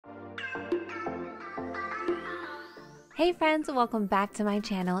Hey friends, welcome back to my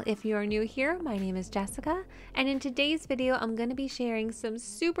channel. If you are new here, my name is Jessica, and in today's video, I'm going to be sharing some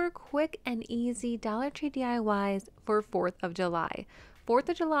super quick and easy Dollar Tree DIYs for 4th of July. 4th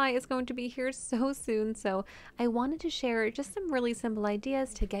of July is going to be here so soon, so I wanted to share just some really simple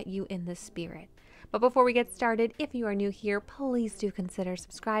ideas to get you in the spirit. But before we get started, if you are new here, please do consider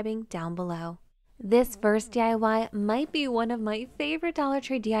subscribing down below. This first DIY might be one of my favorite Dollar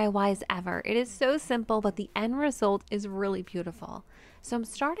Tree DIYs ever. It is so simple, but the end result is really beautiful. So I'm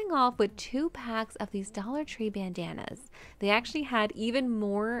starting off with 2 packs of these Dollar Tree bandanas. They actually had even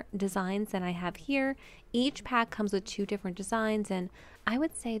more designs than I have here. Each pack comes with 2 different designs, and I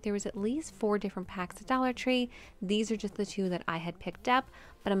would say there was at least 4 different packs at Dollar Tree. These are just the 2 that I had picked up,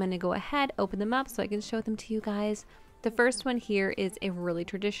 but I'm going to go ahead, open them up so I can show them to you guys. The first one here is a really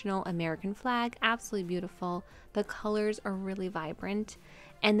traditional American flag, absolutely beautiful. The colors are really vibrant.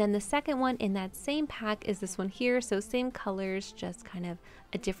 And then the second one in that same pack is this one here, so same colors, just kind of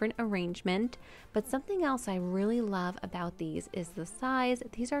a different arrangement. But something else I really love about these is the size.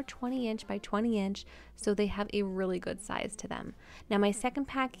 These are 20 inch by 20 inch, so they have a really good size to them. Now my second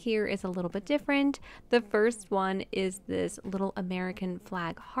pack here is a little bit different. The first one is this little American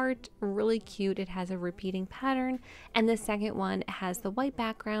flag heart, really cute. It has a repeating pattern. And the second one has the white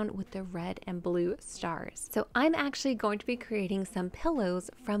background with the red and blue stars. So I'm actually going to be creating some pillows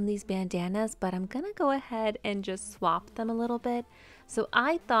from these bandanas, but I'm gonna go ahead and just swap them a little bit. So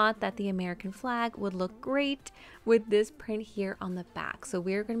I thought that the American flag would look great with this print here on the back. So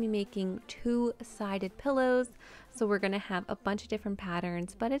we're going to be making 2-sided pillows. So we're going to have a bunch of different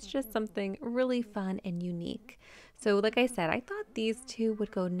patterns, but it's just something really fun and unique. So like I said, I thought these 2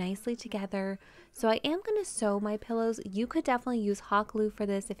 would go nicely together. So I am going to sew my pillows. You could definitely use hot glue for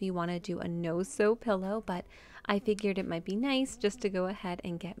this if you want to do a no-sew pillow, but I figured it might be nice just to go ahead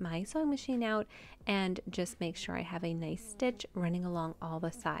and get my sewing machine out and just make sure I have a nice stitch running along all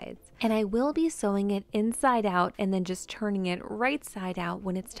the sides. And I will be sewing it inside out and then just turning it right side out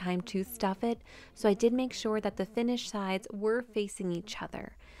when it's time to stuff it. So I did make sure that the finished sides were facing each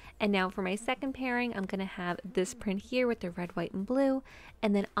other. And now for my second pairing, I'm going to have this print here with the red, white, and blue.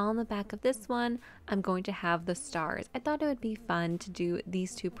 And then on the back of this one, I'm going to have the stars. I thought it would be fun to do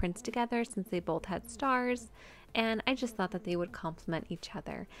these 2 prints together since they both had stars. And I just thought that they would complement each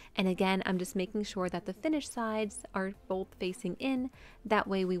other. And again, I'm just making sure that the finished sides are both facing in. That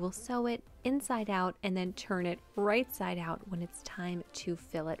way we will sew it inside out and then turn it right side out when it's time to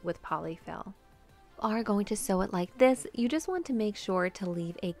fill it with PolyFil. Are going to sew it like this, you just want to make sure to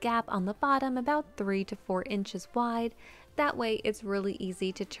leave a gap on the bottom about 3 to 4 inches wide. That way it's really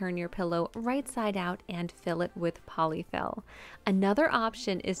easy to turn your pillow right side out and fill it with PolyFil. Another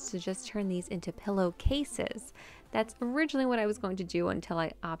option is to just turn these into pillow cases. That's originally what I was going to do until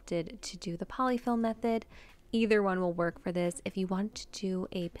I opted to do the PolyFil method. Either one will work for this. If you want to do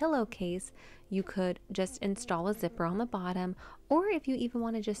a pillowcase, you could just install a zipper on the bottom, or if you even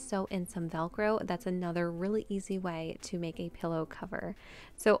want to just sew in some Velcro, that's another really easy way to make a pillow cover.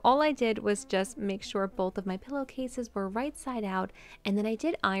 So all I did was just make sure both of my pillowcases were right side out, and then I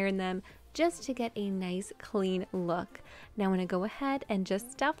did iron them just to get a nice clean look. Now I'm going to go ahead and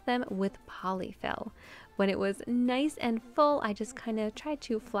just stuff them with PolyFil. When it was nice and full, I just kind of tried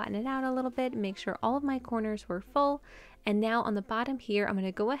to flatten it out a little bit, make sure all of my corners were full. And now on the bottom here, I'm going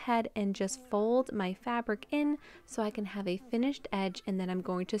to go ahead and just fold my fabric in so I can have a finished edge, and then I'm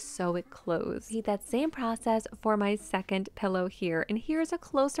going to sew it closed. Repeat that same process for my second pillow here. And here's a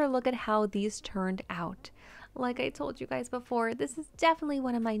closer look at how these turned out. Like I told you guys before, this is definitely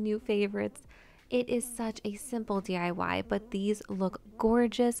one of my new favorites. It is such a simple DIY, but these look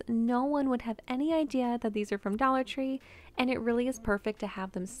gorgeous. No one would have any idea that these are from Dollar Tree, and it really is perfect to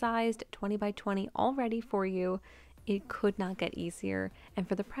have them sized 20 by 20 all ready for you. It could not get easier, and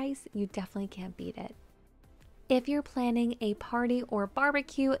for the price, you definitely can't beat it. If you're planning a party or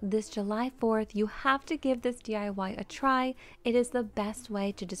barbecue this July 4th, you have to give this DIY a try. It is the best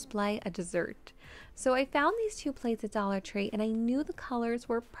way to display a dessert. So I found these 2 plates at Dollar Tree, and I knew the colors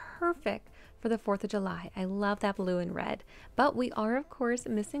were perfect for the 4th of July. I love that blue and red, but we are of course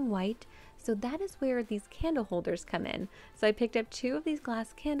missing white. So that is where these candle holders come in. So I picked up 2 of these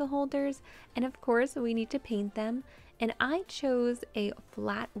glass candle holders, and of course we need to paint them. And I chose a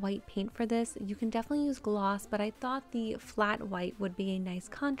flat white paint for this. You can definitely use gloss, but I thought the flat white would be a nice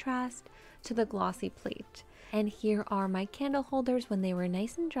contrast to the glossy plate. And here are my candle holders when they were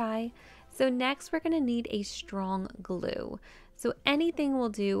nice and dry. So next we're going to need a strong glue. So anything will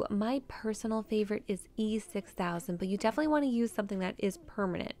do. My personal favorite is E6000, but you definitely want to use something that is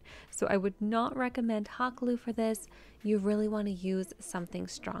permanent. So I would not recommend hot glue for this. You really want to use something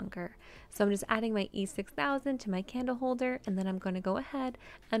stronger. So I'm just adding my E6000 to my candle holder, and then I'm going to go ahead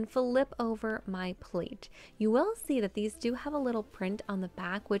and flip over my plate. You will see that these do have a little print on the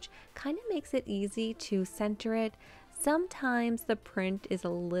back, which kind of makes it easy to center it. Sometimes the print is a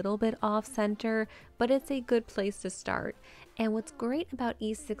little bit off center, but it's a good place to start. And what's great about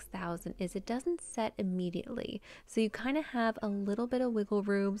E6000 is it doesn't set immediately. So you kind of have a little bit of wiggle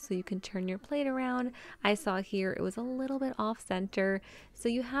room so you can turn your plate around. I saw here it was a little bit off center, so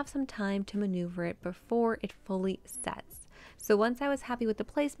you have some time to maneuver it before it fully sets. So once I was happy with the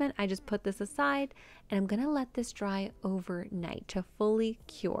placement, I just put this aside and I'm gonna let this dry overnight to fully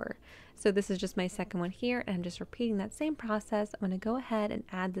cure. So this is just my second one here, and I'm just repeating that same process. I'm gonna go ahead and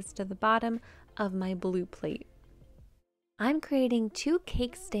add this to the bottom of my blue plate. I'm creating 2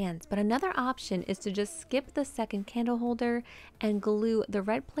 cake stands, but another option is to just skip the second candle holder and glue the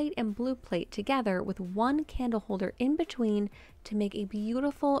red plate and blue plate together with 1 candle holder in between to make a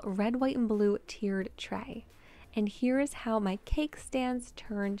beautiful red, white, and blue tiered tray. And here is how my cake stands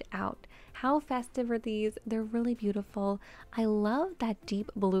turned out. How festive are these? They're really beautiful. I love that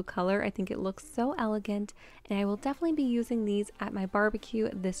deep blue color. I think it looks so elegant, and I will definitely be using these at my barbecue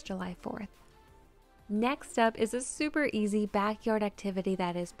this July 4th. Next up is a super easy backyard activity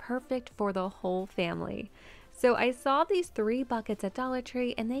that is perfect for the whole family. So I saw these 3 buckets at Dollar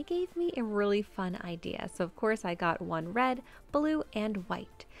Tree and they gave me a really fun idea. So of course I got 1 red, blue, and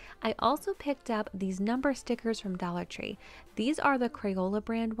white. I also picked up these number stickers from Dollar Tree. These are the Crayola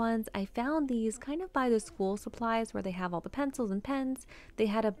brand ones. I found these kind of by the school supplies where they have all the pencils and pens. They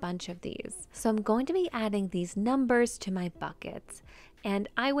had a bunch of these. So I'm going to be adding these numbers to my buckets. And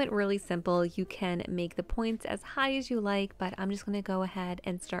I went really simple. You can make the points as high as you like, but I'm just going to go ahead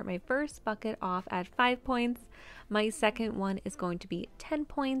and start my first bucket off at 5 points. My second one is going to be 10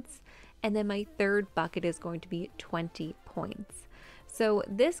 points. And then my third bucket is going to be 20 points. So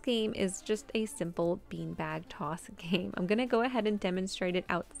this game is just a simple beanbag toss game. I'm going to go ahead and demonstrate it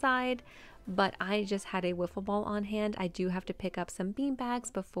outside, but I just had a wiffle ball on hand. I do have to pick up some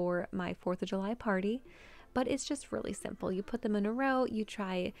beanbags before my 4th of July party. But it's just really simple. You put them in a row, you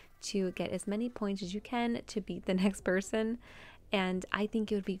try to get as many points as you can to beat the next person. And I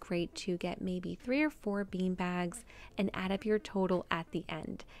think it would be great to get maybe 3 or 4 bean bags and add up your total at the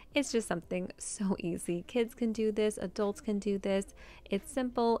end. It's just something so easy. Kids can do this, adults can do this. It's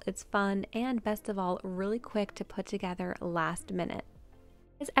simple, it's fun, and best of all, really quick to put together last minute.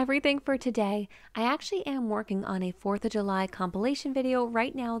 Is everything for today. I actually am working on a 4th of July compilation video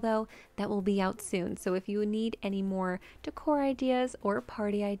right now though that will be out soon. So if you need any more decor ideas or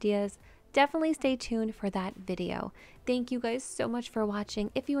party ideas, definitely stay tuned for that video. Thank you guys so much for watching.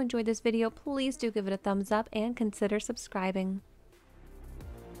 If you enjoyed this video, please do give it a thumbs up and consider subscribing.